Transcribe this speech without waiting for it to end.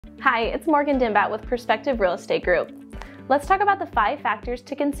Hi, it's Morgan Dimbat with Perspective Real Estate Group. Let's talk about the 5 factors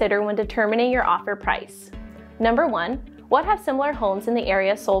to consider when determining your offer price. Number 1, what have similar homes in the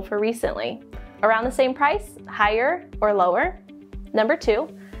area sold for recently? Around the same price, higher, or lower? Number 2,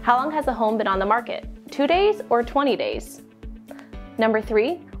 how long has a home been on the market? 2 days or 20 days? Number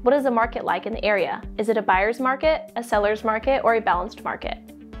 3, what is the market like in the area? Is it a buyer's market, a seller's market, or a balanced market?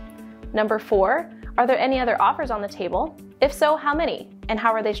 Number 4, are there any other offers on the table? If so, how many? And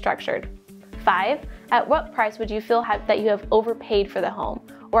how are they structured? 5, at what price would you feel that you have overpaid for the home?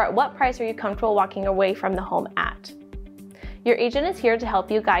 Or at what price are you comfortable walking away from the home at? Your agent is here to help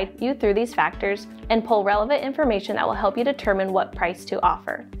you guide you through these factors and pull relevant information that will help you determine what price to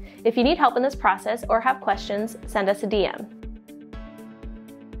offer. If you need help in this process or have questions, send us a DM.